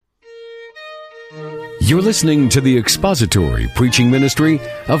You're listening to the expository preaching ministry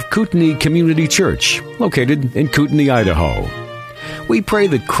of Kootenai Community Church, located in Kootenai, Idaho. We pray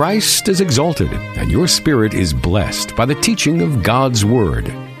that Christ is exalted and your spirit is blessed by the teaching of God's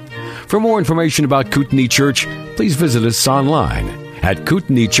Word. For more information about Kootenai Church, please visit us online at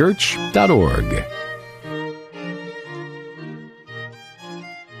kootenaichurch.org.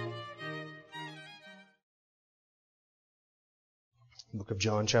 Book of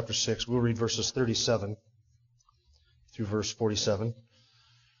John, chapter 6. We'll read verses 37 through verse 47.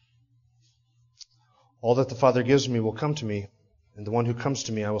 All that the Father gives me will come to me, and the one who comes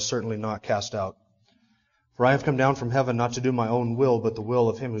to me I will certainly not cast out. For I have come down from heaven not to do my own will, but the will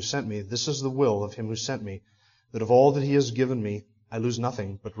of him who sent me. This is the will of him who sent me, that of all that he has given me I lose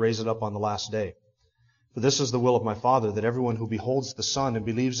nothing, but raise it up on the last day. For this is the will of my Father, that everyone who beholds the Son and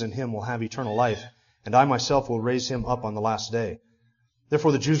believes in him will have eternal life, and I myself will raise him up on the last day.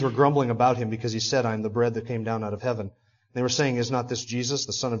 Therefore the Jews were grumbling about him because he said, I am the bread that came down out of heaven. They were saying, Is not this Jesus,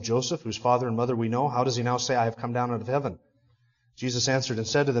 the son of Joseph, whose father and mother we know? How does he now say, I have come down out of heaven? Jesus answered and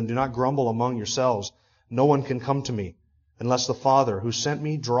said to them, Do not grumble among yourselves. No one can come to me unless the Father who sent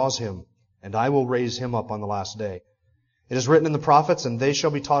me draws him, and I will raise him up on the last day. It is written in the prophets, and they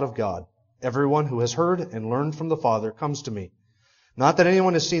shall be taught of God. Everyone who has heard and learned from the Father comes to me. Not that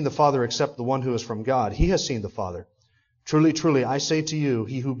anyone has seen the Father except the one who is from God. He has seen the Father. Truly, truly, I say to you,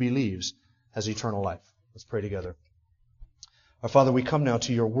 he who believes has eternal life. Let's pray together. Our Father, we come now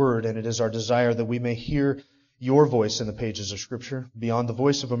to your word, and it is our desire that we may hear your voice in the pages of Scripture, beyond the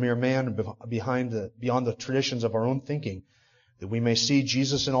voice of a mere man, beyond the traditions of our own thinking, that we may see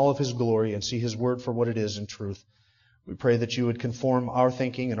Jesus in all of his glory and see his word for what it is in truth. We pray that you would conform our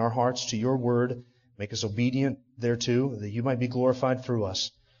thinking and our hearts to your word, make us obedient thereto, that you might be glorified through us.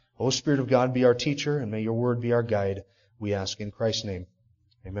 O Spirit of God, be our teacher, and may your word be our guide. We ask in Christ's name.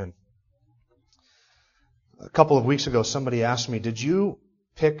 Amen. A couple of weeks ago, somebody asked me, did you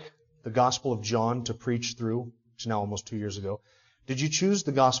pick the Gospel of John to preach through? It's now almost 2 years ago. Did you choose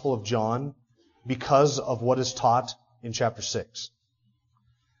the Gospel of John because of what is taught in chapter 6?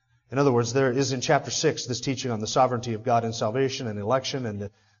 In other words, there is in chapter 6 this teaching on the sovereignty of God in salvation and election and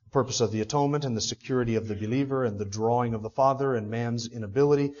the purpose of the atonement and the security of the believer and the drawing of the Father and man's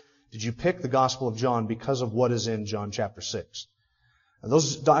inability. Did you pick the Gospel of John because of what is in John chapter 6? And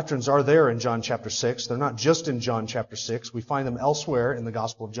those doctrines are there in John chapter 6. They're not just in John chapter 6. We find them elsewhere in the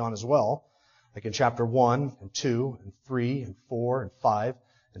Gospel of John as well, like in chapter 1 and 2 and 3 and 4 and 5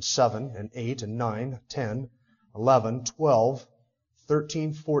 and 7 and 8 and 9, 10, 11, 12,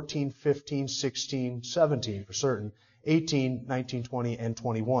 13, 14, 15, 16, 17 for certain, 18, 19, 20, and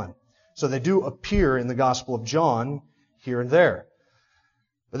 21. So they do appear in the Gospel of John here and there.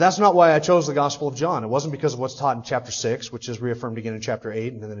 But that's not why I chose the Gospel of John. It wasn't because of what's taught in chapter 6, which is reaffirmed again in chapter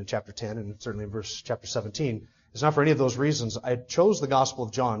 8, and then in chapter 10, and certainly in chapter 17. It's not for any of those reasons. I chose the Gospel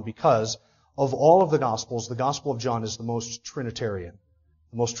of John because of all of the Gospels, the Gospel of John is the most Trinitarian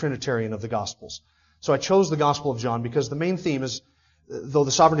of the Gospels. So I chose the Gospel of John because the main theme is, though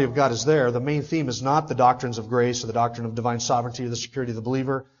the sovereignty of God is there, the main theme is not the doctrines of grace or the doctrine of divine sovereignty or the security of the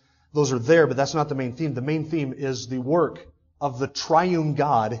believer. Those are there, but that's not the main theme. The main theme is the work of the triune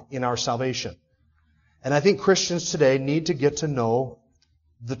God in our salvation. And I think Christians today need to get to know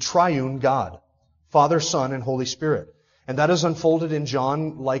the triune God, Father, Son, and Holy Spirit. And that is unfolded in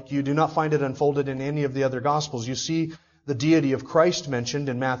John like you do not find it unfolded in any of the other Gospels. You see the deity of Christ mentioned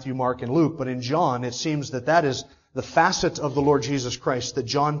in Matthew, Mark, and Luke, but in John it seems that is the facet of the Lord Jesus Christ that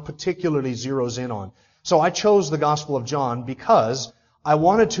John particularly zeroes in on. So I chose the Gospel of John because I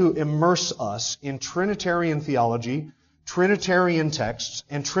wanted to immerse us in Trinitarian theology, Trinitarian texts,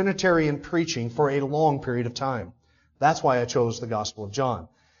 and Trinitarian preaching for a long period of time. That's why I chose the Gospel of John.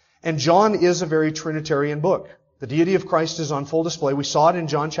 And John is a very Trinitarian book. The deity of Christ is on full display. We saw it in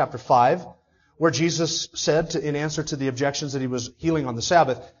John chapter 5, where Jesus said, in answer to the objections that he was healing on the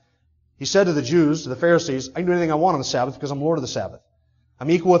Sabbath, he said to the Jews, to the Pharisees, I can do anything I want on the Sabbath because I'm Lord of the Sabbath.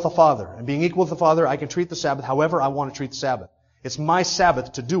 I'm equal with the Father. And being equal with the Father, I can treat the Sabbath however I want to treat the Sabbath. It's my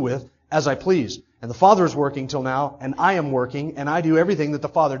Sabbath to do with as I please. And the Father is working till now, and I am working, and I do everything that the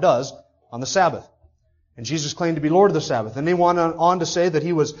Father does on the Sabbath. And Jesus claimed to be Lord of the Sabbath. And they went on to say that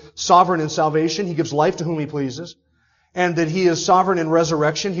He was sovereign in salvation. He gives life to whom He pleases. And that He is sovereign in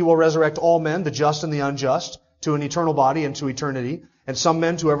resurrection. He will resurrect all men, the just and the unjust, to an eternal body and to eternity. And some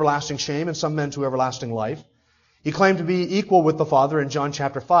men to everlasting shame, and some men to everlasting life. He claimed to be equal with the Father in John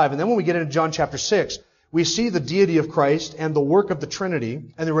chapter 5. And then when we get into John chapter 6, we see the deity of Christ and the work of the Trinity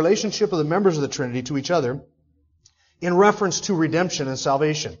and the relationship of the members of the Trinity to each other in reference to redemption and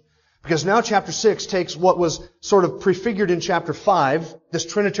salvation. Because now chapter 6 takes what was sort of prefigured in chapter 5, this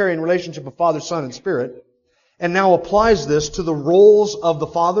Trinitarian relationship of Father, Son, and Spirit, and now applies this to the roles of the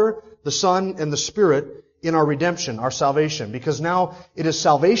Father, the Son, and the Spirit in our redemption, our salvation. Because now it is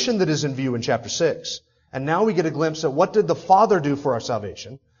salvation that is in view in chapter 6. And now we get a glimpse at what did the Father do for our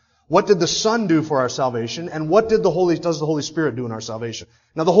salvation, what did the Son do for our salvation, and what does the Holy Spirit do in our salvation.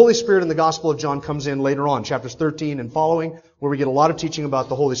 Now the Holy Spirit in the Gospel of John comes in later on, chapters 13 and following, where we get a lot of teaching about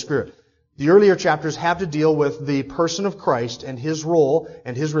the Holy Spirit. The earlier chapters have to deal with the person of Christ and His role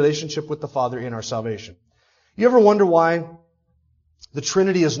and His relationship with the Father in our salvation. You ever wonder why the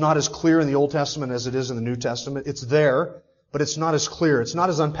Trinity is not as clear in the Old Testament as it is in the New Testament? It's there, but it's not as clear. It's not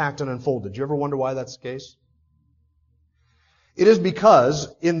as unpacked and unfolded. Do you ever wonder why that's the case? It is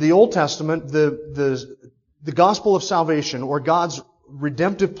because in the Old Testament, the gospel of salvation, or God's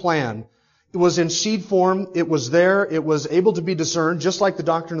redemptive plan, it was in seed form, it was there, it was able to be discerned, just like the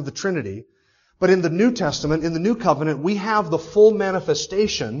doctrine of the Trinity. But in the New Testament, in the New Covenant, we have the full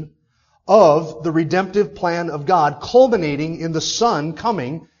manifestation of the redemptive plan of God, culminating in the Son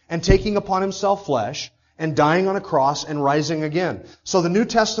coming and taking upon Himself flesh and dying on a cross and rising again. So the New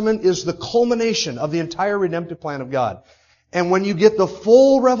Testament is the culmination of the entire redemptive plan of God. And when you get the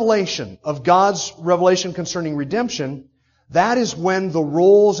full revelation of God's revelation concerning redemption, that is when the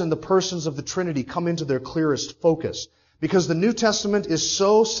roles and the persons of the Trinity come into their clearest focus. Because the New Testament is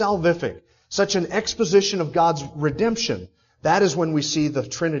so salvific, such an exposition of God's redemption, that is when we see the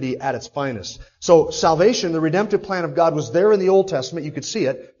Trinity at its finest. So salvation, the redemptive plan of God, was there in the Old Testament. You could see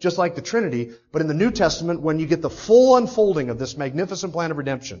it, just like the Trinity. But in the New Testament, when you get the full unfolding of this magnificent plan of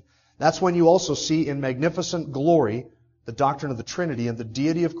redemption, that's when you also see in magnificent glory the doctrine of the Trinity and the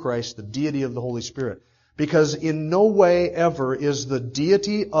deity of Christ, the deity of the Holy Spirit. Because in no way ever is the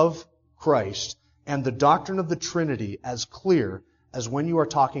deity of Christ and the doctrine of the Trinity as clear as when you are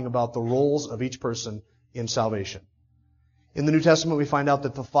talking about the roles of each person in salvation. In the New Testament, we find out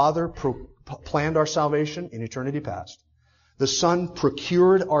that the Father planned our salvation in eternity past. The Son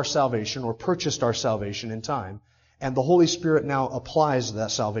procured our salvation, or purchased our salvation in time. And the Holy Spirit now applies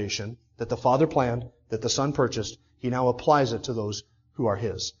that salvation that the Father planned, that the Son purchased. He now applies it to those who are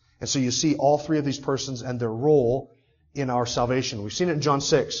His. And so you see all three of these persons and their role in our salvation. We've seen it in John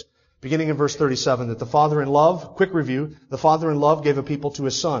 6, beginning in verse 37, that the Father in love, quick review, the Father in love gave a people to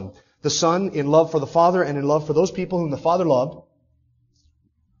His Son. The Son, in love for the Father and in love for those people whom the Father loved,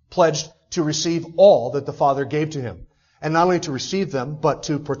 pledged to receive all that the Father gave to Him. And not only to receive them, but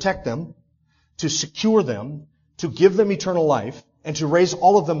to protect them, to secure them, to give them eternal life, and to raise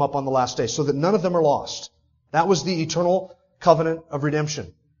all of them up on the last day, so that none of them are lost. That was the eternal covenant of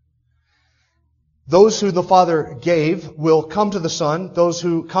redemption. Those who the Father gave will come to the Son. Those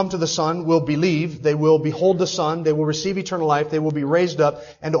who come to the Son will believe. They will behold the Son. They will receive eternal life. They will be raised up.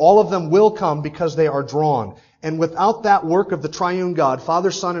 And all of them will come because they are drawn. And without that work of the triune God,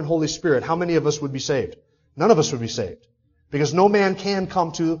 Father, Son, and Holy Spirit, how many of us would be saved? None of us would be saved. Because no man can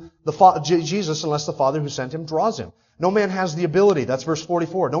come to Jesus unless the Father who sent Him draws him. No man has the ability. That's verse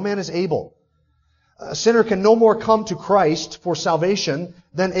 44. No man is able. A sinner can no more come to Christ for salvation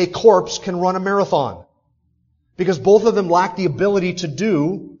than a corpse can run a marathon. Because both of them lack the ability to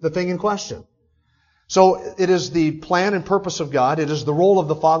do the thing in question. So it is the plan and purpose of God, it is the role of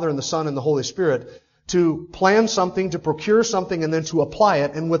the Father and the Son and the Holy Spirit to plan something, to procure something, and then to apply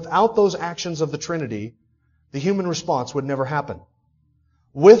it. And without those actions of the Trinity, the human response would never happen.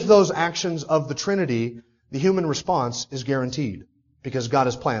 With those actions of the Trinity, the human response is guaranteed. Because God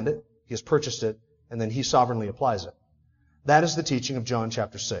has planned it, He has purchased it, and then He sovereignly applies it. That is the teaching of John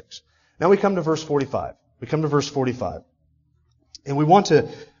chapter 6. Now we come to verse 45. We come to verse 45. And we're going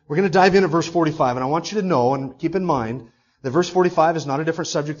to dive in at verse 45, and I want you to know and keep in mind that verse 45 is not a different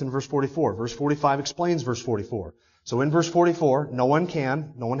subject than verse 44. Verse 45 explains verse 44. So in verse 44, no one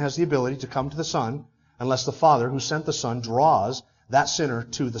has the ability to come to the Son unless the Father who sent the Son draws that sinner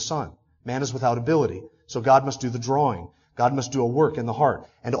to the Son. Man is without ability, so God must do the drawing. God must do a work in the heart.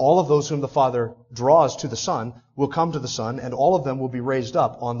 And all of those whom the Father draws to the Son will come to the Son, and all of them will be raised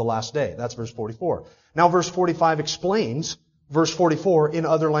up on the last day. That's verse 44. Now verse 45 explains verse 44 in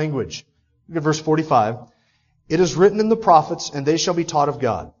other language. Look at verse 45. It is written in the prophets, and they shall be taught of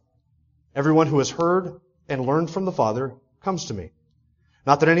God. Everyone who has heard and learned from the Father comes to me.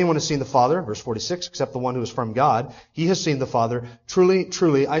 Not that anyone has seen the Father, verse 46, except the one who is from God. He has seen the Father. Truly,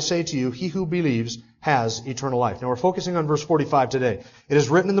 truly, I say to you, he who believes has eternal life. Now we're focusing on verse 45 today. It is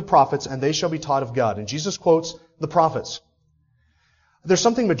written in the prophets, and they shall be taught of God. And Jesus quotes the prophets. There's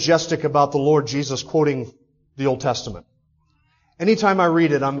something majestic about the Lord Jesus quoting the Old Testament. Anytime I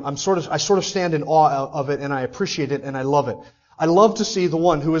read it, I sort of stand in awe of it, and I appreciate it, and I love it. I love to see the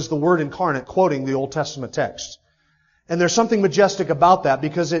one who is the Word incarnate quoting the Old Testament text. And there's something majestic about that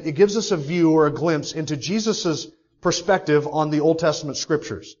because it gives us a view or a glimpse into Jesus' perspective on the Old Testament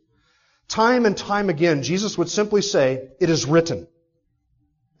Scriptures. Time and time again, Jesus would simply say, "It is written."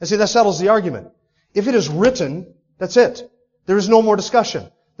 And see, that settles the argument. If it is written, that's it. There is no more discussion.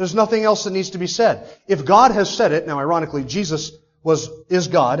 There's nothing else that needs to be said. If God has said it, now ironically, Jesus is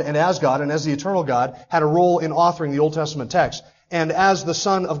God, and as the eternal God, had a role in authoring the Old Testament text. And as the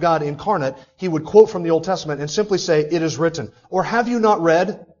Son of God incarnate, He would quote from the Old Testament and simply say, "It is written." Or have you not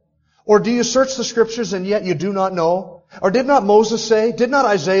read? Or do you search the Scriptures and yet you do not know? Or did not Moses say? Did not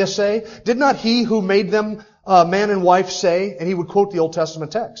Isaiah say? Did not He who made them man and wife say? And he would quote the Old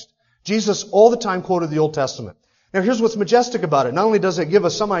Testament text. Jesus all the time quoted the Old Testament. Now here's what's majestic about it. Not only does it give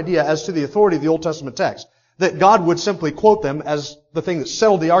us some idea as to the authority of the Old Testament text, that God would simply quote them as the thing that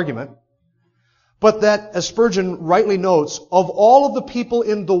settled the argument, but that, as Spurgeon rightly notes, of all of the people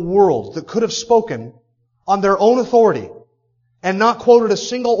in the world that could have spoken on their own authority and not quoted a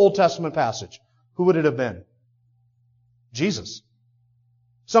single Old Testament passage, who would it have been? Jesus.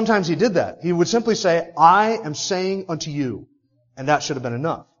 Sometimes He did that. He would simply say, "I am saying unto you," and that should have been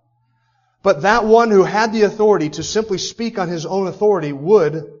enough. But that one who had the authority to simply speak on his own authority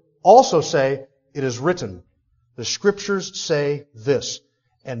would also say, "It is written. The Scriptures say this,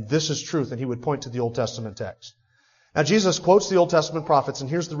 and this is truth." And he would point to the Old Testament text. Now Jesus quotes the Old Testament prophets, and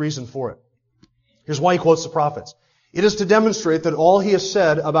here's the reason for it. Here's why He quotes the prophets. It is to demonstrate that all He has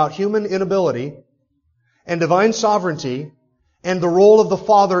said about human inability and divine sovereignty and the role of the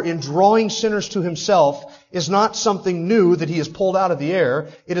Father in drawing sinners to Himself is not something new that He has pulled out of the air.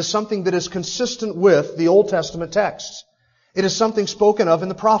 It is something that is consistent with the Old Testament texts. It is something spoken of in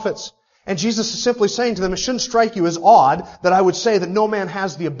the prophets. And Jesus is simply saying to them, it shouldn't strike you as odd that I would say that no man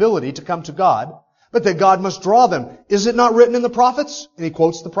has the ability to come to God, but that God must draw them. Is it not written in the prophets? And He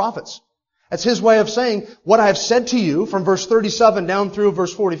quotes the prophets. That's His way of saying, what I have said to you from verse 37 down through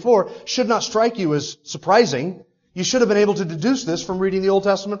verse 44 should not strike you as surprising. You should have been able to deduce this from reading the Old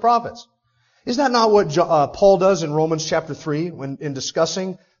Testament prophets. Is that not what Paul does in Romans chapter 3 when in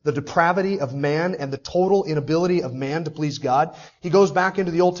discussing the depravity of man and the total inability of man to please God? He goes back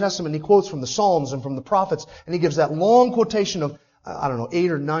into the Old Testament and he quotes from the Psalms and from the prophets, and he gives that long quotation of,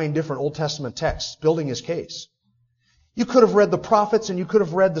 8 or 9 different Old Testament texts building his case. You could have read the prophets and you could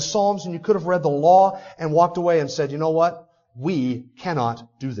have read the Psalms and you could have read the law and walked away and said, you know what? We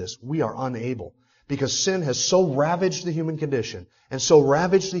cannot do this. We are unable. Because sin has so ravaged the human condition and so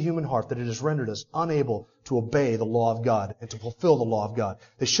ravaged the human heart that it has rendered us unable to obey the law of God and to fulfill the law of God.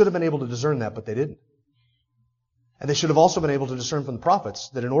 They should have been able to discern that, but they didn't. And they should have also been able to discern from the prophets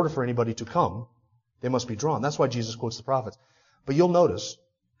that in order for anybody to come, they must be drawn. That's why Jesus quotes the prophets. But you'll notice,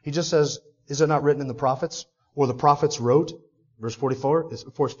 He just says, is it not written in the prophets? Or the prophets wrote? Verse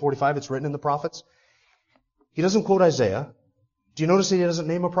 45, it's written in the prophets. He doesn't quote Isaiah. Do you notice that He doesn't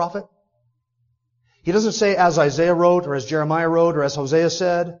name a prophet? He doesn't say as Isaiah wrote, or as Jeremiah wrote, or as Hosea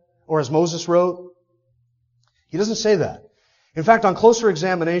said, or as Moses wrote. He doesn't say that. In fact, on closer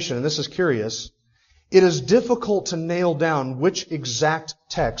examination, and this is curious, it is difficult to nail down which exact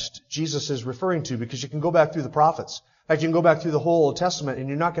text Jesus is referring to, because you can go back through the prophets. In fact, you can go back through the whole Old Testament, and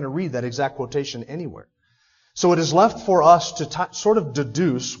you're not going to read that exact quotation anywhere. So it is left for us to sort of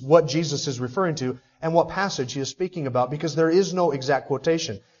deduce what Jesus is referring to and what passage He is speaking about, because there is no exact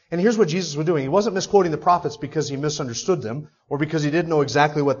quotation. And here's what Jesus was doing. He wasn't misquoting the prophets because He misunderstood them or because He didn't know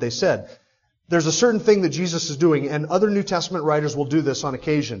exactly what they said. There's a certain thing that Jesus is doing, and other New Testament writers will do this on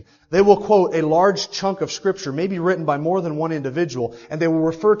occasion. They will quote a large chunk of Scripture, maybe written by more than one individual, and they will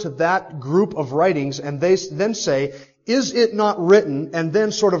refer to that group of writings, and they then say, is it not written? And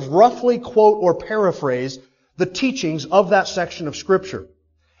then sort of roughly quote or paraphrase the teachings of that section of Scripture.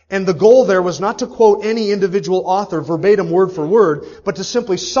 And the goal there was not to quote any individual author verbatim word for word, but to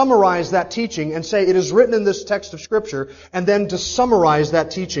simply summarize that teaching and say it is written in this text of Scripture, and then to summarize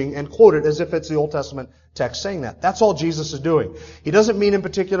that teaching and quote it as if it's the Old Testament text saying that. That's all Jesus is doing. He doesn't mean in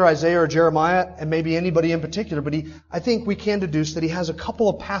particular Isaiah or Jeremiah, and maybe anybody in particular, but I think we can deduce that He has a couple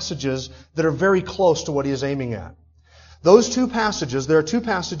of passages that are very close to what He is aiming at. Those two passages, there are two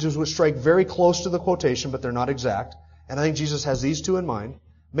passages which strike very close to the quotation, but they're not exact. And I think Jesus has these two in mind.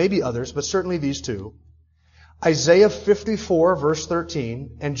 Maybe others, but certainly these two. Isaiah 54, verse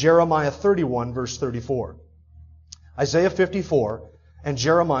 13, and Jeremiah 31, verse 34. Isaiah 54 and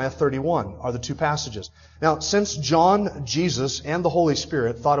Jeremiah 31 are the two passages. Now, since John, Jesus, and the Holy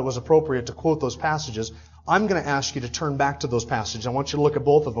Spirit thought it was appropriate to quote those passages, I'm going to ask you to turn back to those passages. I want you to look at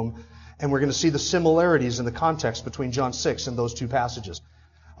both of them, and we're going to see the similarities in the context between John 6 and those two passages.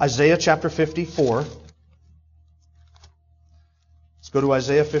 Isaiah chapter 54. Let's go to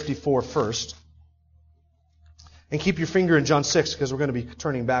Isaiah 54 first. And keep your finger in John 6 because we're going to be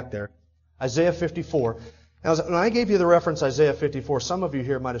turning back there. Isaiah 54. Now, when I gave you the reference Isaiah 54, some of you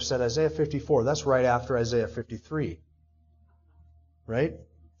here might have said Isaiah 54. That's right after Isaiah 53. Right?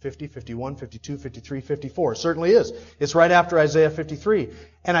 50, 51, 52, 53, 54. It certainly is. It's right after Isaiah 53.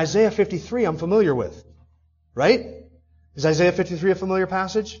 And Isaiah 53 I'm familiar with. Right? Is Isaiah 53 a familiar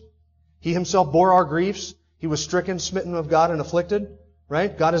passage? He himself bore our griefs. He was stricken, smitten of God, and afflicted.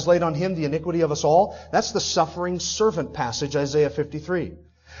 Right? God has laid on Him the iniquity of us all. That's the suffering servant passage, Isaiah 53.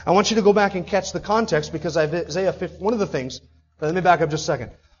 I want you to go back and catch the context because Isaiah 50, one of the things, let me back up just a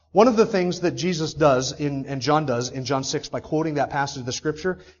second. One of the things that Jesus does, and John does in John 6 by quoting that passage of the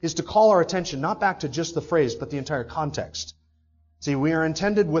Scripture, is to call our attention not back to just the phrase, but the entire context. See, we are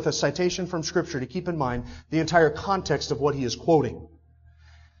intended with a citation from Scripture to keep in mind the entire context of what he is quoting.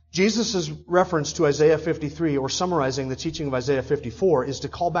 Jesus' reference to Isaiah 53, or summarizing the teaching of Isaiah 54, is to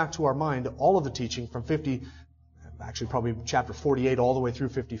call back to our mind all of the teaching from probably chapter 48 all the way through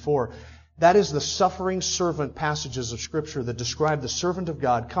 54. That is the suffering servant passages of Scripture that describe the servant of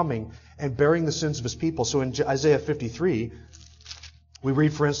God coming and bearing the sins of His people. So in Isaiah 53, we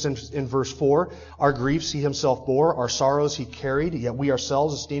read, for instance, in verse 4, our griefs He Himself bore, our sorrows He carried, yet we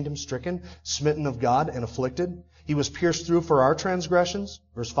ourselves esteemed Him stricken, smitten of God, and afflicted. He was pierced through for our transgressions.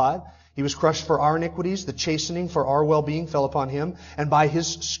 Verse 5. He was crushed for our iniquities. The chastening for our well-being fell upon Him. And by His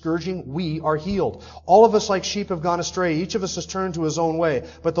scourging we are healed. All of us like sheep have gone astray. Each of us has turned to his own way.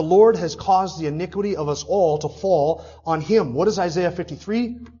 But the Lord has caused the iniquity of us all to fall on Him. What is Isaiah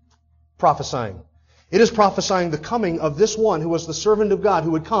 53 prophesying? It is prophesying the coming of this one who was the servant of God,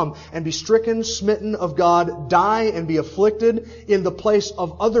 who would come and be stricken, smitten of God, die and be afflicted in the place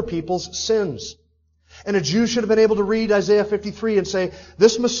of other people's sins. And a Jew should have been able to read Isaiah 53 and say,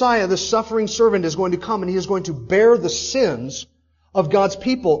 this Messiah, this suffering servant is going to come and He is going to bear the sins of God's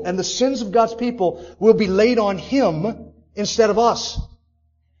people. And the sins of God's people will be laid on Him instead of us.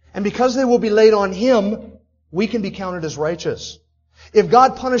 And because they will be laid on Him, we can be counted as righteous. If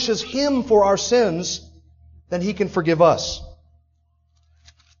God punishes Him for our sins, then He can forgive us.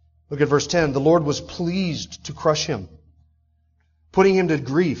 Look at verse 10. The Lord was pleased to crush Him, putting Him to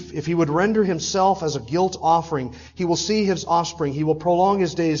grief. If He would render Himself as a guilt offering, He will see His offspring. He will prolong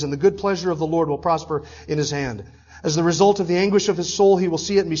His days, and the good pleasure of the Lord will prosper in His hand. As the result of the anguish of His soul, He will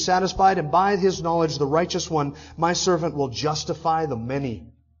see it and be satisfied, and by His knowledge, the righteous one, my servant, will justify the many.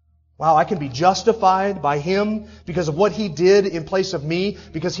 Wow, I can be justified by Him because of what He did in place of me,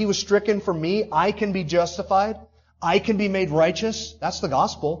 because He was stricken for me. I can be justified. I can be made righteous. That's the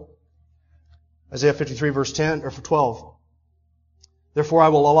gospel. Isaiah 53 verse 10 or 12. Therefore I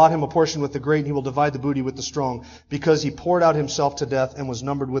will allot him a portion with the great, and he will divide the booty with the strong, because he poured out himself to death and was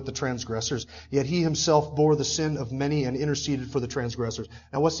numbered with the transgressors. Yet he himself bore the sin of many and interceded for the transgressors.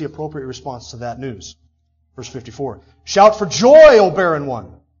 Now what's the appropriate response to that news? Verse 54. Shout for joy, O barren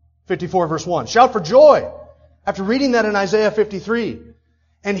one. 54 verse 1. Shout for joy. After reading that in Isaiah 53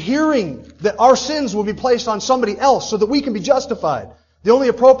 and hearing that our sins will be placed on somebody else so that we can be justified, the only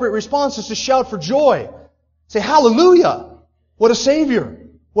appropriate response is to shout for joy. Say, hallelujah. What a Savior.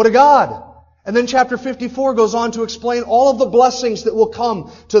 What a God. And then chapter 54 goes on to explain all of the blessings that will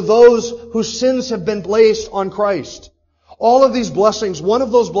come to those whose sins have been placed on Christ. All of these blessings, one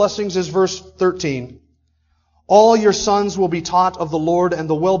of those blessings is verse 13. All your sons will be taught of the Lord, and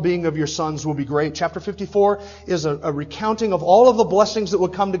the well-being of your sons will be great. Chapter 54 is a recounting of all of the blessings that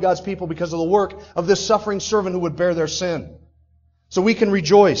would come to God's people because of the work of this suffering servant who would bear their sin. So we can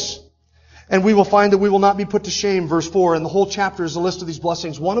rejoice. And we will find that we will not be put to shame, verse 4. And the whole chapter is a list of these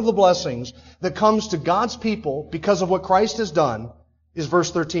blessings. One of the blessings that comes to God's people because of what Christ has done is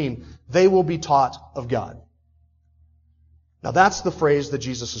verse 13. They will be taught of God. Now that's the phrase that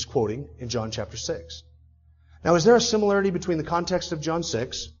Jesus is quoting in John chapter 6. Now is there a similarity between the context of John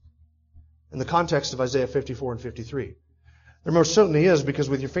 6 and the context of Isaiah 54 and 53? There most certainly is, because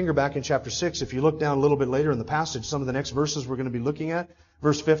with your finger back in chapter 6, if you look down a little bit later in the passage, some of the next verses we're going to be looking at,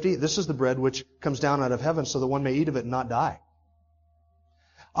 verse 50, this is the bread which comes down out of heaven so that one may eat of it and not die.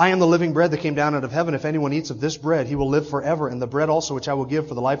 I am the living bread that came down out of heaven. If anyone eats of this bread, he will live forever. And the bread also which I will give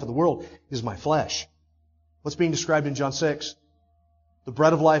for the life of the world is my flesh. What's being described in John 6? The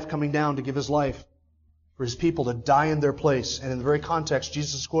bread of life coming down to give His life for His people to die in their place. And in the very context,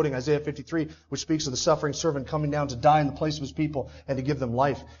 Jesus is quoting Isaiah 53, which speaks of the suffering servant coming down to die in the place of His people and to give them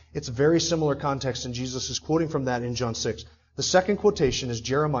life. It's a very similar context, and Jesus is quoting from that in John 6. The second quotation is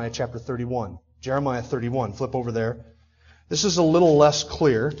Jeremiah chapter 31. Jeremiah 31. Flip over there. This is a little less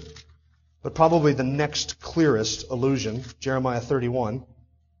clear, but probably the next clearest allusion. Jeremiah 31.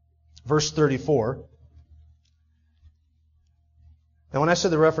 Verse 34. Now when I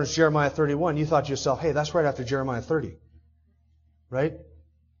said the reference Jeremiah 31, you thought to yourself, hey, that's right after Jeremiah 30. Right?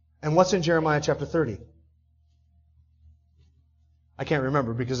 And what's in Jeremiah chapter 30? I can't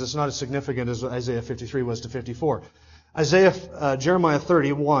remember because it's not as significant as Isaiah 53 was to 54. Jeremiah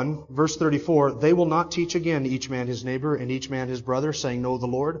 31, verse 34, they will not teach again each man his neighbor and each man his brother, saying, know the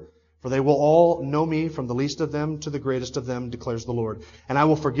Lord. For they will all know me from the least of them to the greatest of them, declares the Lord. And I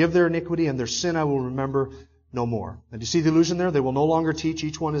will forgive their iniquity and their sin I will remember no more. And do you see the allusion there? They will no longer teach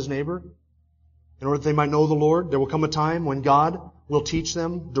each one his neighbor in order that they might know the Lord. There will come a time when God will teach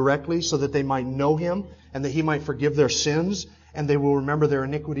them directly so that they might know Him and that He might forgive their sins and they will remember their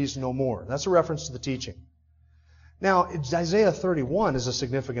iniquities no more. That's a reference to the teaching. Now, Isaiah 31 is a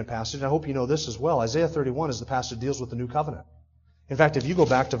significant passage. I hope you know this as well. Isaiah 31 is the passage that deals with the new covenant. In fact, if you go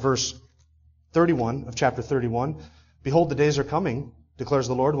back to verse 31 of chapter 31, behold, the days are coming, declares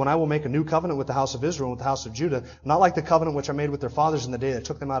the Lord, when I will make a new covenant with the house of Israel and with the house of Judah, not like the covenant which I made with their fathers in the day that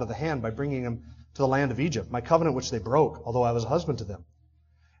took them out of the hand by bringing them to the land of Egypt, my covenant which they broke, although I was a husband to them.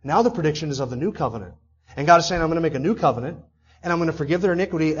 Now the prediction is of the new covenant. And God is saying, I'm going to make a new covenant, and I'm going to forgive their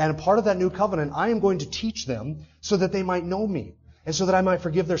iniquity, and part of that new covenant, I am going to teach them so that they might know me, and so that I might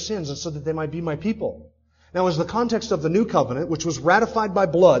forgive their sins, and so that they might be my people. Now, as the context of the new covenant, which was ratified by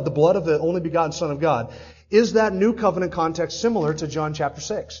blood, the blood of the only begotten Son of God, is that new covenant context similar to John chapter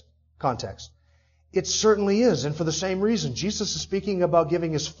 6 context? It certainly is, and for the same reason. Jesus is speaking about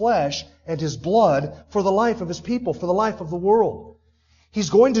giving His flesh and His blood for the life of His people, for the life of the world. He's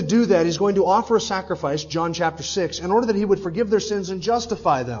going to do that. He's going to offer a sacrifice, John chapter 6, in order that He would forgive their sins and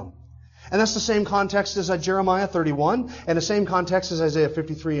justify them. And that's the same context as Jeremiah 31, and the same context as Isaiah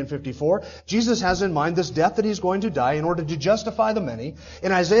 53 and 54. Jesus has in mind this death that He's going to die in order to justify the many.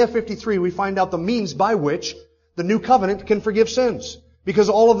 In Isaiah 53, we find out the means by which the new covenant can forgive sins. Because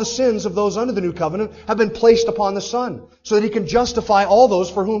all of the sins of those under the new covenant have been placed upon the Son, so that He can justify all those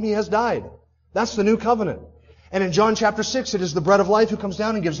for whom He has died. That's the new covenant. And in John chapter 6, it is the bread of life who comes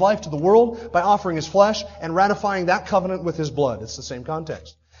down and gives life to the world by offering His flesh and ratifying that covenant with His blood. It's the same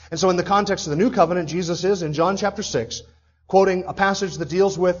context. And so in the context of the new covenant, Jesus is, in John chapter 6, quoting a passage that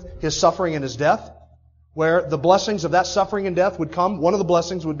deals with His suffering and His death, where the blessings of that suffering and death would come. One of the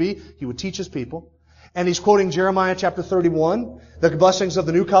blessings would be He would teach His people. And He's quoting Jeremiah chapter 31, the blessings of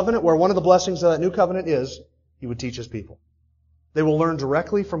the new covenant, where one of the blessings of that new covenant is He would teach His people. They will learn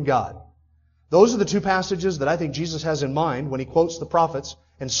directly from God. Those are the two passages that I think Jesus has in mind when He quotes the prophets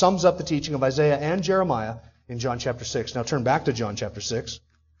and sums up the teaching of Isaiah and Jeremiah in John chapter 6. Now turn back to John chapter 6.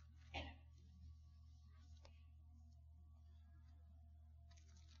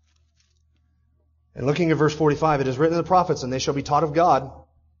 And looking at verse 45, it is written in the prophets, and they shall be taught of God.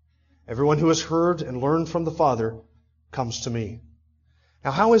 Everyone who has heard and learned from the Father comes to me.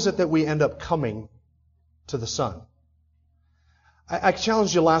 Now, how is it that we end up coming to the Son? I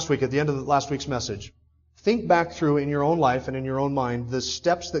challenged you last week at the end of last week's message. Think back through in your own life and in your own mind the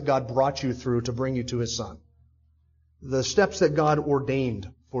steps that God brought you through to bring you to His Son. The steps that God ordained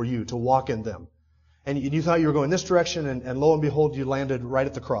for you to walk in them. And you thought you were going this direction, and lo and behold, you landed right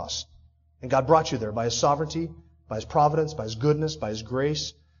at the cross. And God brought you there by His sovereignty, by His providence, by His goodness, by His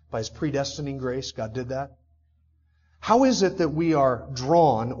grace, by His predestining grace. God did that. How is it that we are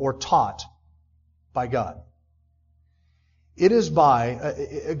drawn or taught by God? It is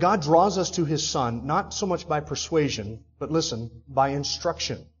by, God draws us to His Son, not so much by persuasion, but listen, by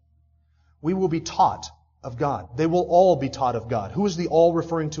instruction. We will be taught of God. They will all be taught of God. Who is the all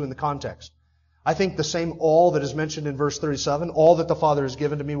referring to in the context? I think the same all that is mentioned in verse 37, all that the Father has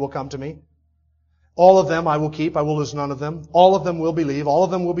given to me will come to me. All of them I will keep, I will lose none of them. All of them will believe, all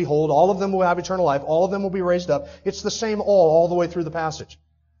of them will behold, all of them will have eternal life, all of them will be raised up. It's the same all the way through the passage.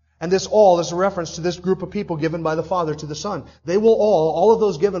 And this all is a reference to this group of people given by the Father to the Son. They will all of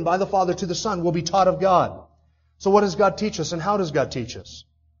those given by the Father to the Son will be taught of God. So what does God teach us, and how does God teach us?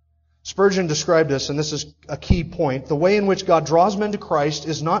 Spurgeon described this, and this is a key point. The way in which God draws men to Christ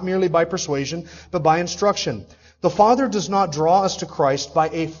is not merely by persuasion, but by instruction. The Father does not draw us to Christ by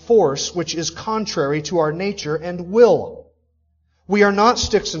a force which is contrary to our nature and will. We are not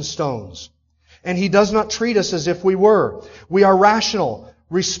sticks and stones, and He does not treat us as if we were. We are rational,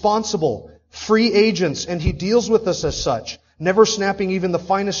 responsible, free agents, and He deals with us as such, never snapping even the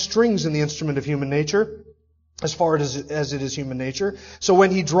finest strings in the instrument of human nature, as far as it is human nature. So when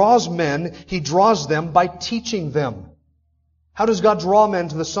He draws men, He draws them by teaching them. How does God draw men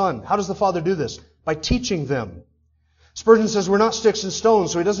to the Son? How does the Father do this? By teaching them. Spurgeon says we're not sticks and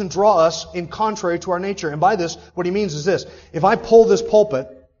stones, so He doesn't draw us in contrary to our nature. And by this, what he means is this. If I pull this pulpit,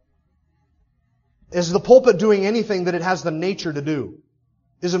 is the pulpit doing anything that it has the nature to do?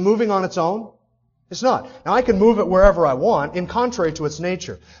 Is it moving on its own? It's not. Now I can move it wherever I want, in contrary to its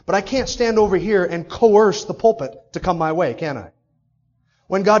nature. But I can't stand over here and coerce the pulpit to come my way, can I?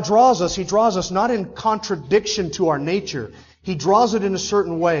 When God draws us, He draws us not in contradiction to our nature. He draws it in a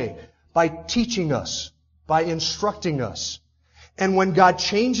certain way by teaching us, by instructing us. And when God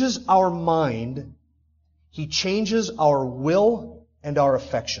changes our mind, He changes our will and our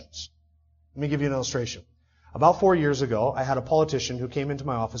affections. Let me give you an illustration. About 4 years ago, I had a politician who came into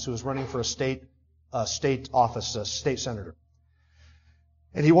my office who was running for a state office, a state senator.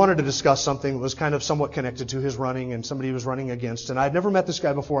 And he wanted to discuss something that was kind of somewhat connected to his running and somebody he was running against. And I'd never met this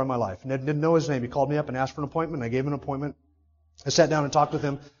guy before in my life. And I didn't know his name. He called me up and asked for an appointment. I gave him an appointment. I sat down and talked with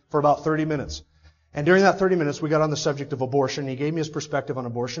him for about 30 minutes. And during that 30 minutes, we got on the subject of abortion. He gave me his perspective on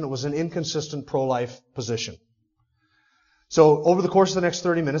abortion. It was an inconsistent pro-life position. So over the course of the next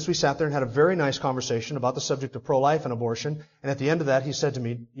 30 minutes, we sat there and had a very nice conversation about the subject of pro-life and abortion. And at the end of that, he said to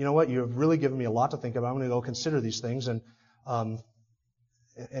me, you know what, you have really given me a lot to think about. I'm going to go consider these things. And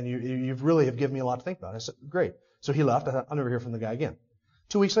you really have given me a lot to think about. I said, great. So he left. I thought, I'll never hear from the guy again.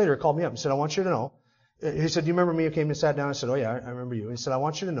 2 weeks later, he called me up and said, I want you to know. He said, do you remember me? You came and sat down. I said, oh yeah, I remember you. He said, I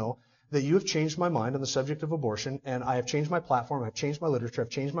want you to know that you have changed my mind on the subject of abortion, and I have changed my platform, I've changed my literature, I've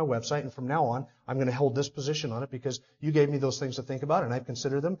changed my website, and from now on, I'm going to hold this position on it because you gave me those things to think about, and I've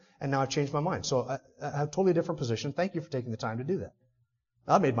considered them, and now I've changed my mind. So I have a totally different position. Thank you for taking the time to do that.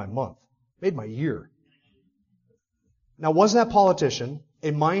 That made my month, made my year. Now, was that politician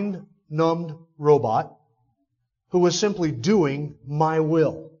a mind-numbed robot who was simply doing my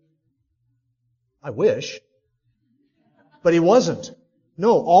will? I wish. But he wasn't.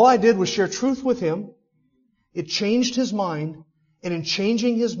 No, all I did was share truth with him. It changed his mind. And in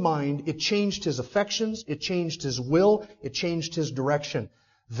changing his mind, it changed his affections. It changed his will. It changed his direction.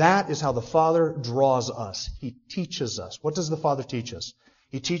 That is how the Father draws us. He teaches us. What does the Father teach us?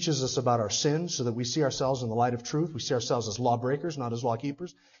 He teaches us about our sins so that we see ourselves in the light of truth. We see ourselves as lawbreakers, not as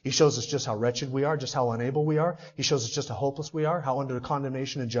lawkeepers. He shows us just how wretched we are, just how unable we are. He shows us just how hopeless we are, how under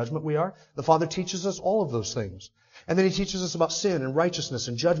condemnation and judgment we are. The Father teaches us all of those things. And then He teaches us about sin and righteousness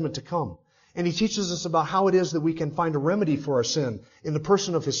and judgment to come. And He teaches us about how it is that we can find a remedy for our sin in the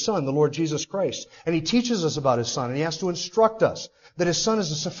person of His Son, the Lord Jesus Christ. And He teaches us about His Son, and He has to instruct us that His Son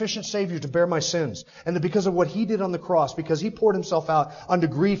is a sufficient Savior to bear my sins. And that because of what He did on the cross, because He poured Himself out unto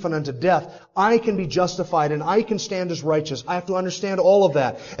grief and unto death, I can be justified and I can stand as righteous. I have to understand all of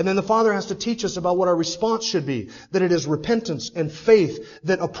that. And then the Father has to teach us about what our response should be. That it is repentance and faith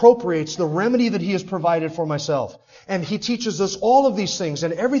that appropriates the remedy that He has provided for myself. And He teaches us all of these things.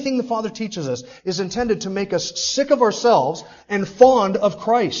 And everything the Father teaches us is intended to make us sick of ourselves and fond of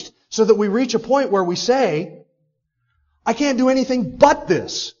Christ. So that we reach a point where we say, I can't do anything but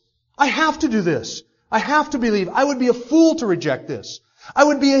this. I have to do this. I have to believe. I would be a fool to reject this. I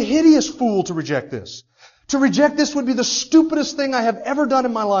would be a hideous fool to reject this. To reject this would be the stupidest thing I have ever done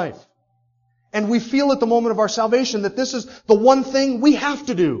in my life. And we feel at the moment of our salvation that this is the one thing we have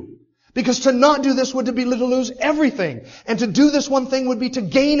to do. Because to not do this would be to lose everything. And to do this one thing would be to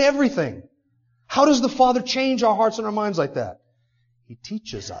gain everything. How does the Father change our hearts and our minds like that? He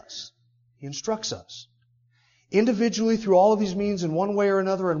teaches us. He instructs us. Individually, through all of these means, in one way or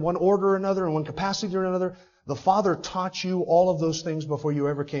another, in one order or another, in one capacity or another, the Father taught you all of those things before you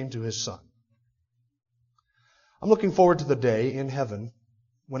ever came to His Son. I'm looking forward to the day in heaven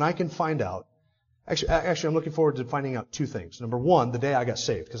when I can find out. Actually, I'm looking forward to finding out two things. Number one, the day I got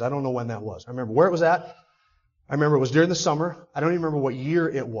saved, because I don't know when that was. I remember where it was at. I remember it was during the summer. I don't even remember what year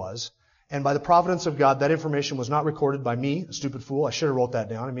it was. And by the providence of God, that information was not recorded by me, a stupid fool. I should have wrote that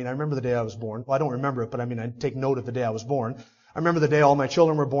down. I remember the day I was born. Well, I don't remember it, but I take note of the day I was born. I remember the day all my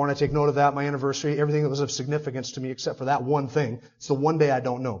children were born. I take note of that, my anniversary, everything that was of significance to me except for that one thing. It's the one day I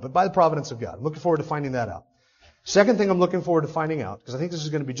don't know. But by the providence of God, I'm looking forward to finding that out. Second thing I'm looking forward to finding out, because I think this is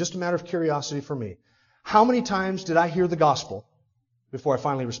going to be just a matter of curiosity for me. How many times did I hear the gospel before I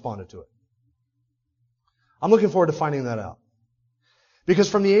finally responded to it? I'm looking forward to finding that out. Because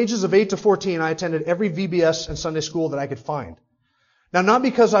from the ages of 8 to 14, I attended every VBS and Sunday school that I could find. Now, not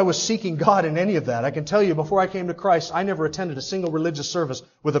because I was seeking God in any of that. I can tell you, before I came to Christ, I never attended a single religious service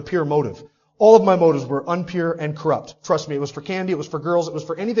with a pure motive. All of my motives were unpure and corrupt. Trust me, it was for candy, it was for girls, it was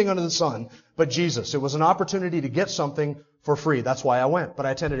for anything under the sun but Jesus. It was an opportunity to get something for free. That's why I went. But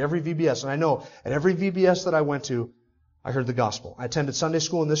I attended every VBS, and I know at every VBS that I went to, I heard the gospel. I attended Sunday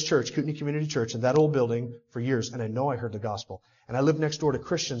school in this church, Kootenai Community Church, in that old building for years, and I know I heard the gospel. And I lived next door to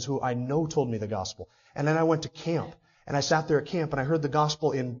Christians who I know told me the gospel. And then I went to camp. And I sat there at camp and I heard the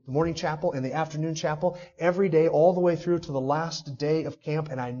gospel in the morning chapel, in the afternoon chapel, every day, all the way through to the last day of camp.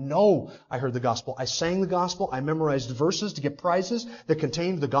 And I know I heard the gospel. I sang the gospel. I memorized verses to get prizes that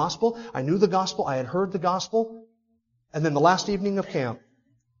contained the gospel. I knew the gospel. I had heard the gospel. And then the last evening of camp,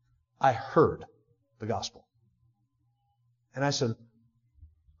 I heard the gospel. And I said,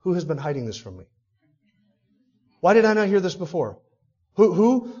 who has been hiding this from me? Why did I not hear this before?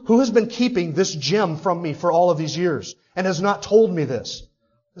 Who has been keeping this gem from me for all of these years and has not told me this?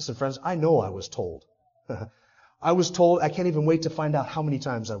 Listen, friends, I know I was told. I was told. I can't even wait to find out how many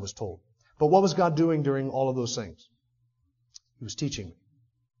times I was told. But what was God doing during all of those things? He was teaching me.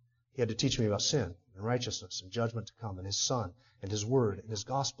 He had to teach me about sin and righteousness and judgment to come and His Son and His Word and His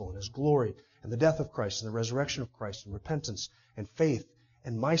gospel and His glory and the death of Christ and the resurrection of Christ and repentance and faith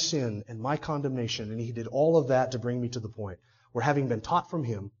and my sin and my condemnation. And He did all of that to bring me to the point where, having been taught from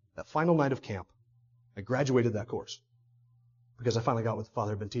Him that final night of camp, I graduated that course because I finally got what the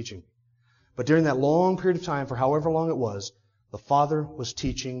Father had been teaching me. But during that long period of time, for however long it was, the Father was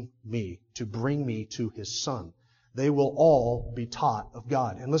teaching me to bring me to His Son. They will all be taught of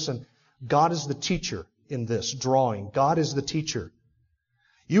God. And listen, God is the teacher in this drawing. God is the teacher.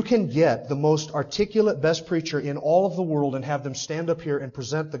 You can get the most articulate, best preacher in all of the world and have them stand up here and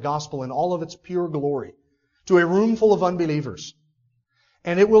present the gospel in all of its pure glory to a room full of unbelievers.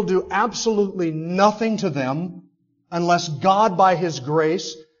 And it will do absolutely nothing to them unless God, by His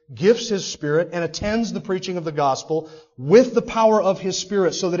grace, gives His Spirit and attends the preaching of the gospel with the power of His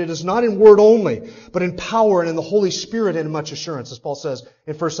Spirit, so that it is not in word only, but in power and in the Holy Spirit and in much assurance, as Paul says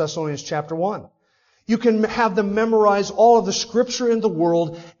in 1 Thessalonians chapter 1. You can have them memorize all of the Scripture in the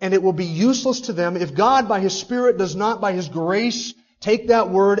world, and it will be useless to them if God, by His Spirit, does not, by His grace, take that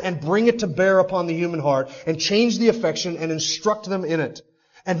word and bring it to bear upon the human heart and change the affection and instruct them in it.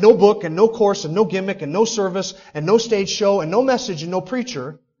 And no book and no course and no gimmick and no service and no stage show and no message and no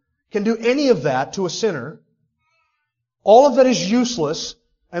preacher can do any of that to a sinner. All of that is useless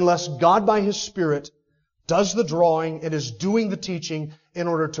unless God, by His Spirit, does the drawing and is doing the teaching in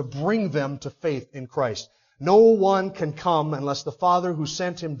order to bring them to faith in Christ. No one can come unless the Father who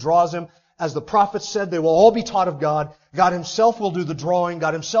sent Him draws him. As the prophets said, they will all be taught of God. God Himself will do the drawing.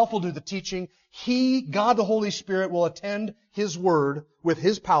 God Himself will do the teaching. He, God the Holy Spirit, will attend His Word with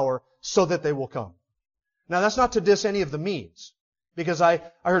His power so that they will come. Now, that's not to diss any of the means. Because I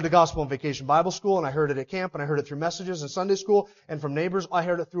heard the gospel in Vacation Bible School, and I heard it at camp, and I heard it through messages in Sunday school, and from neighbors. I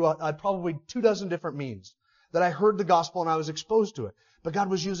heard it through probably 24 different means that I heard the gospel and I was exposed to it. But God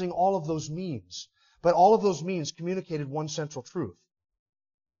was using all of those means. But all of those means communicated one central truth.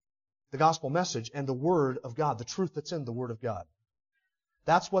 The gospel message and the Word of God, the truth that's in the Word of God.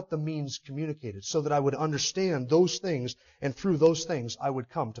 That's what the means communicated, so that I would understand those things, and through those things I would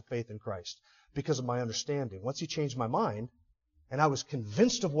come to faith in Christ because of my understanding. Once He changed my mind, and I was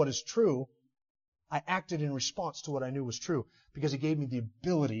convinced of what is true, I acted in response to what I knew was true, because He gave me the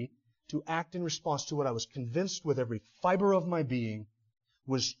ability to act in response to what I was convinced with every fiber of my being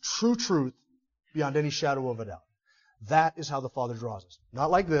was true truth beyond any shadow of a doubt. That is how the Father draws us.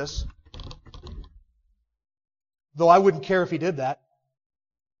 Not like this. Though I wouldn't care if He did that,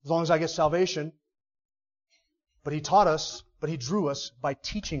 as long as I get salvation. But He taught us, but He drew us by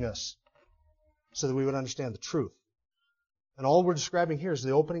teaching us so that we would understand the truth. And all we're describing here is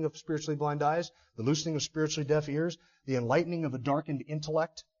the opening of spiritually blind eyes, the loosening of spiritually deaf ears, the enlightening of a darkened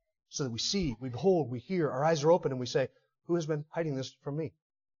intellect, so that we see, we behold, we hear, our eyes are open, and we say, who has been hiding this from me?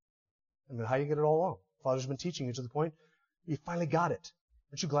 I've been hiding it all along. Father's been teaching you to the point you finally got it.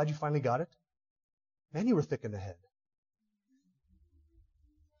 Aren't you glad you finally got it? Man, you were thick in the head.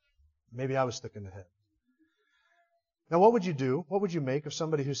 Maybe I was thick in the head. Now, what would you do? What would you make of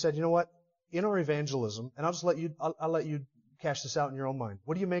somebody who said, you know what? In our evangelism, and I'll let you cash this out in your own mind.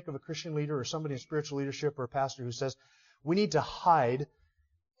 What do you make of a Christian leader or somebody in spiritual leadership or a pastor who says, we need to hide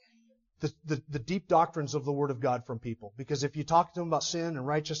the deep doctrines of the Word of God from people? Because if you talk to them about sin and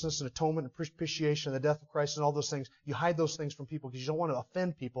righteousness and atonement and propitiation and the death of Christ and all those things, you hide those things from people because you don't want to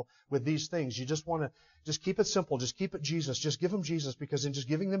offend people with these things. You just want to just keep it simple. Just keep it Jesus. Just give them Jesus, because in just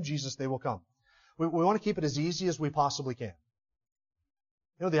giving them Jesus, they will come. We want to keep it as easy as we possibly can.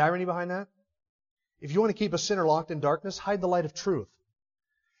 You know the irony behind that? If you want to keep a sinner locked in darkness, hide the light of truth.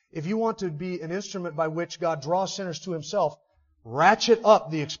 If you want to be an instrument by which God draws sinners to Himself, ratchet up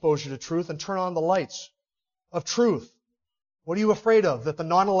the exposure to truth and turn on the lights of truth. What are you afraid of? That the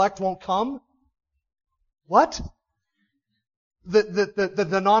non-elect won't come? What?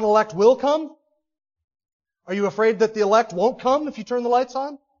 The non-elect will come? Are you afraid that the elect won't come if you turn the lights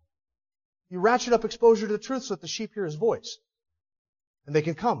on? You ratchet up exposure to the truth so that the sheep hear His voice. And they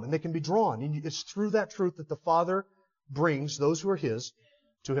can come, and they can be drawn. And it's through that truth that the Father brings those who are His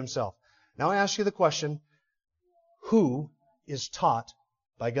to Himself. Now I ask you the question, who is taught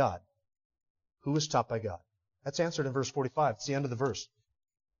by God? Who is taught by God? That's answered in verse 45. It's the end of the verse.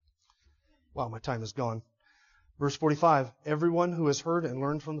 Wow, my time is gone. Verse 45, everyone who has heard and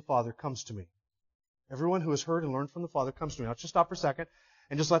learned from the Father comes to me. Everyone who has heard and learned from the Father comes to me. Now just stop for a second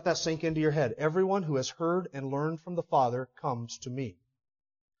and just let that sink into your head. Everyone who has heard and learned from the Father comes to me.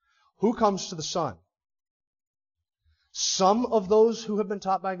 Who comes to the Son? Some of those who have been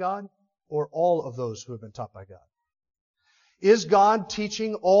taught by God, or all of those who have been taught by God? Is God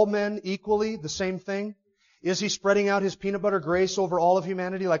teaching all men equally the same thing? Is He spreading out His peanut butter grace over all of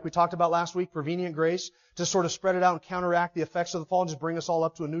humanity, like we talked about last week, prevenient grace, to sort of spread it out and counteract the effects of the fall and just bring us all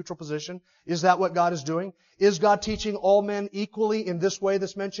up to a neutral position? Is that what God is doing? Is God teaching all men equally in this way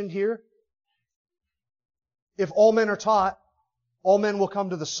that's mentioned here? If all men are taught, all men will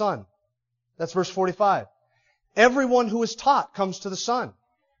come to the Son. That's verse 45. Everyone who is taught comes to the Son.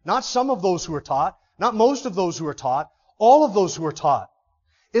 Not some of those who are taught, not most of those who are taught, all of those who are taught.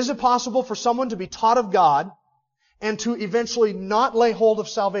 Is it possible for someone to be taught of God and to eventually not lay hold of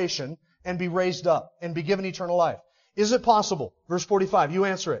salvation and be raised up and be given eternal life? Is it possible? Verse 45, you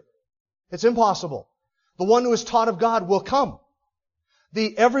answer it. It's impossible. The one who is taught of God will come.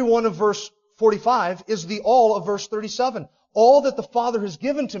 The everyone of verse 45 is the all of verse 37. All that the Father has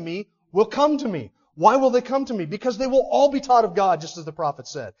given to me will come to me. Why will they come to me? Because they will all be taught of God, just as the prophet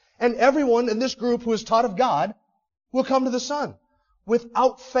said. And everyone in this group who is taught of God will come to the Son.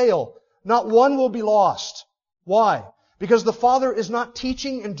 Without fail. Not one will be lost. Why? Because the Father is not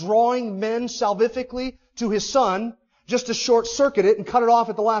teaching and drawing men salvifically to His Son just to short-circuit it and cut it off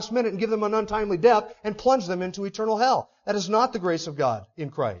at the last minute and give them an untimely death and plunge them into eternal hell. That is not the grace of God in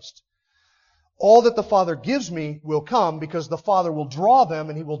Christ. All that the Father gives me will come because the Father will draw them,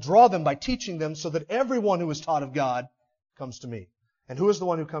 and He will draw them by teaching them so that everyone who is taught of God comes to me. And who is the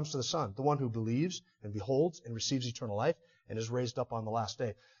one who comes to the Son? The one who believes and beholds and receives eternal life and is raised up on the last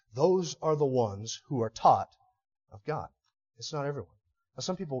day. Those are the ones who are taught of God. It's not everyone. Now,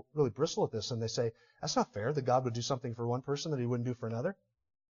 some people really bristle at this and they say, that's not fair that God would do something for one person that He wouldn't do for another.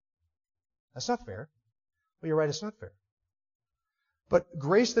 That's not fair. Well, you're right, it's not fair. But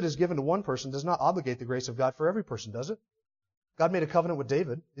grace that is given to one person does not obligate the grace of God for every person, does it? God made a covenant with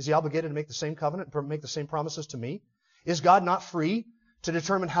David. Is He obligated to make the same covenant and make the same promises to me? Is God not free to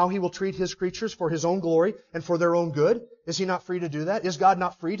determine how He will treat His creatures for His own glory and for their own good? Is He not free to do that? Is God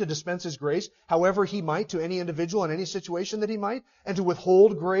not free to dispense His grace however He might to any individual in any situation that He might? And to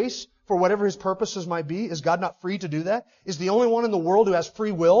withhold grace for whatever His purposes might be? Is God not free to do that? Is the only one in the world who has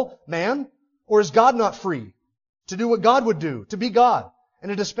free will man? Or is God not free to do what God would do, to be God, and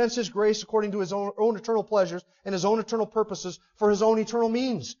to dispense His grace according to His own eternal pleasures and His own eternal purposes for His own eternal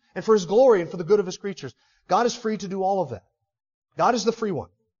means and for His glory and for the good of His creatures? God is free to do all of that. God is the free one.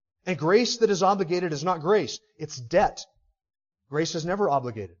 And grace that is obligated is not grace. It's debt. Grace is never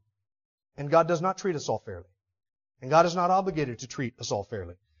obligated. And God does not treat us all fairly. And God is not obligated to treat us all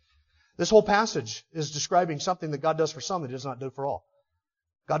fairly. This whole passage is describing something that God does for some that He does not do for all.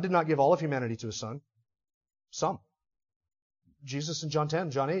 God did not give all of humanity to His Son. Some. Jesus in John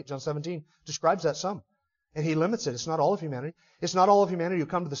 10, John 8, John 17 describes that some. And He limits it. It's not all of humanity. It's not all of humanity who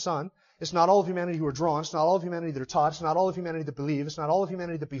come to the Son. It's not all of humanity who are drawn. It's not all of humanity that are taught. It's not all of humanity that believe. It's not all of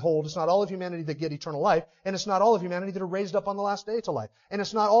humanity that behold. It's not all of humanity that get eternal life. And it's not all of humanity that are raised up on the last day to life. And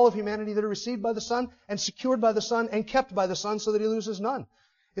it's not all of humanity that are received by the Son and secured by the Son and kept by the Son so that He loses none.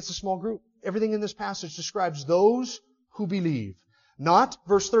 It's a small group. Everything in this passage describes those who believe. Not,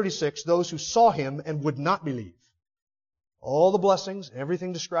 verse 36, those who saw Him and would not believe. All the blessings,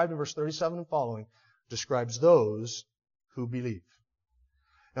 everything described in verse 37 and following, describes those who believe.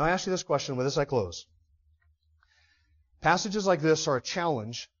 Now I ask you this question, with this I close. Passages like this are a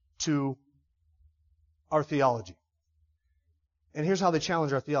challenge to our theology. And here's how they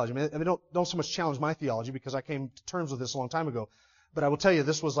challenge our theology. I mean, don't so much challenge my theology because I came to terms with this a long time ago. But I will tell you,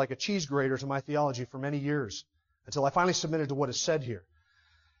 this was like a cheese grater to my theology for many years until I finally submitted to what is said here.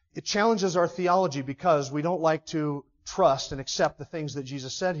 It challenges our theology because we don't like to trust and accept the things that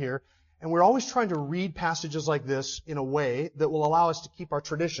Jesus said here. And we're always trying to read passages like this in a way that will allow us to keep our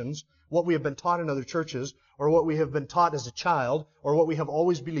traditions, what we have been taught in other churches, or what we have been taught as a child, or what we have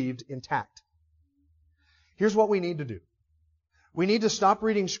always believed intact. Here's what we need to do. We need to stop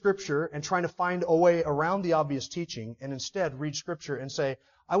reading Scripture and trying to find a way around the obvious teaching, and instead read Scripture and say,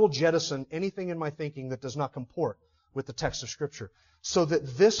 I will jettison anything in my thinking that does not comport with the text of Scripture, so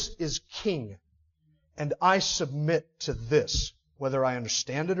that this is king, and I submit to this, whether I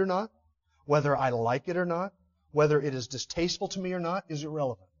understand it or not, whether I like it or not, whether it is distasteful to me or not, is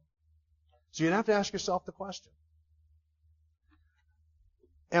irrelevant. So you'd have to ask yourself the question,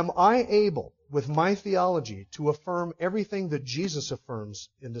 Am I able, with my theology, to affirm everything that Jesus affirms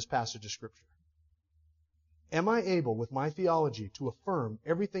in this passage of Scripture? Am I able, with my theology, to affirm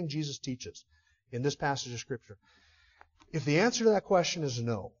everything Jesus teaches in this passage of Scripture? If the answer to that question is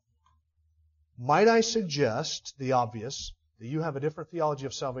no, might I suggest the obvious, that you have a different theology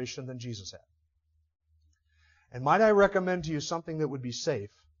of salvation than Jesus had? And might I recommend to you something that would be safe,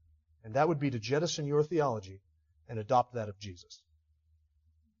 and that would be to jettison your theology and adopt that of Jesus.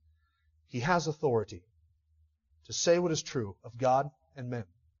 He has authority to say what is true of God and men.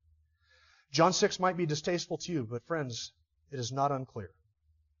 John 6 might be distasteful to you, but friends, it is not unclear.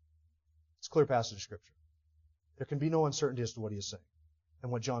 It's a clear passage of Scripture. There can be no uncertainty as to what he is saying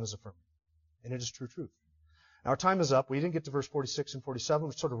and what John is affirming. And it is true truth. Now, our time is up. We didn't get to verse 46 and 47,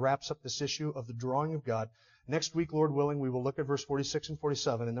 which sort of wraps up this issue of the drawing of God. Next week, Lord willing, we will look at verse 46 and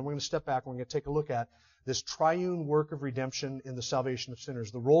 47, and then we're going to step back and we're going to take a look at this triune work of redemption in the salvation of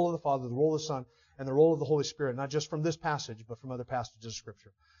sinners, the role of the Father, the role of the Son, and the role of the Holy Spirit, not just from this passage, but from other passages of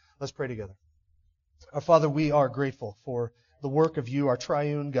Scripture. Let's pray together. Our Father, we are grateful for the work of you, our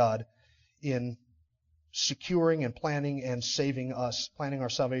triune God, in securing and planning and saving us, planning our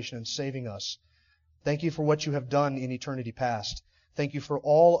salvation and saving us. Thank you for what you have done in eternity past. Thank you for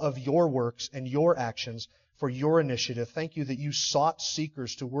all of your works and your actions, for your initiative. Thank you that you sought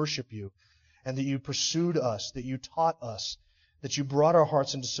seekers to worship you, and that you pursued us, that you taught us, that you brought our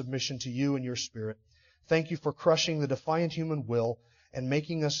hearts into submission to you and your Spirit. Thank you for crushing the defiant human will and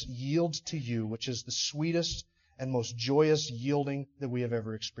making us yield to you, which is the sweetest and most joyous yielding that we have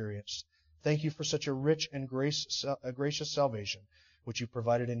ever experienced. Thank you for such a rich and gracious salvation, which you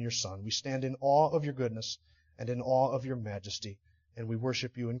provided in your Son. We stand in awe of your goodness and in awe of your majesty, and we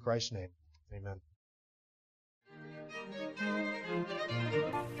worship you in Christ's name. Amen.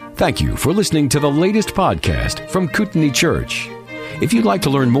 Thank you for listening to the latest podcast from Kootenai Church. If you'd like to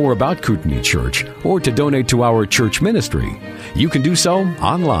learn more about Kootenai Church or to donate to our church ministry, you can do so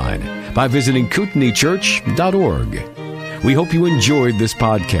online by visiting kootenaichurch.org. We hope you enjoyed this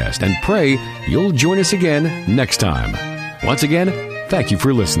podcast and pray you'll join us again next time. Once again, thank you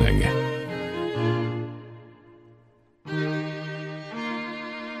for listening.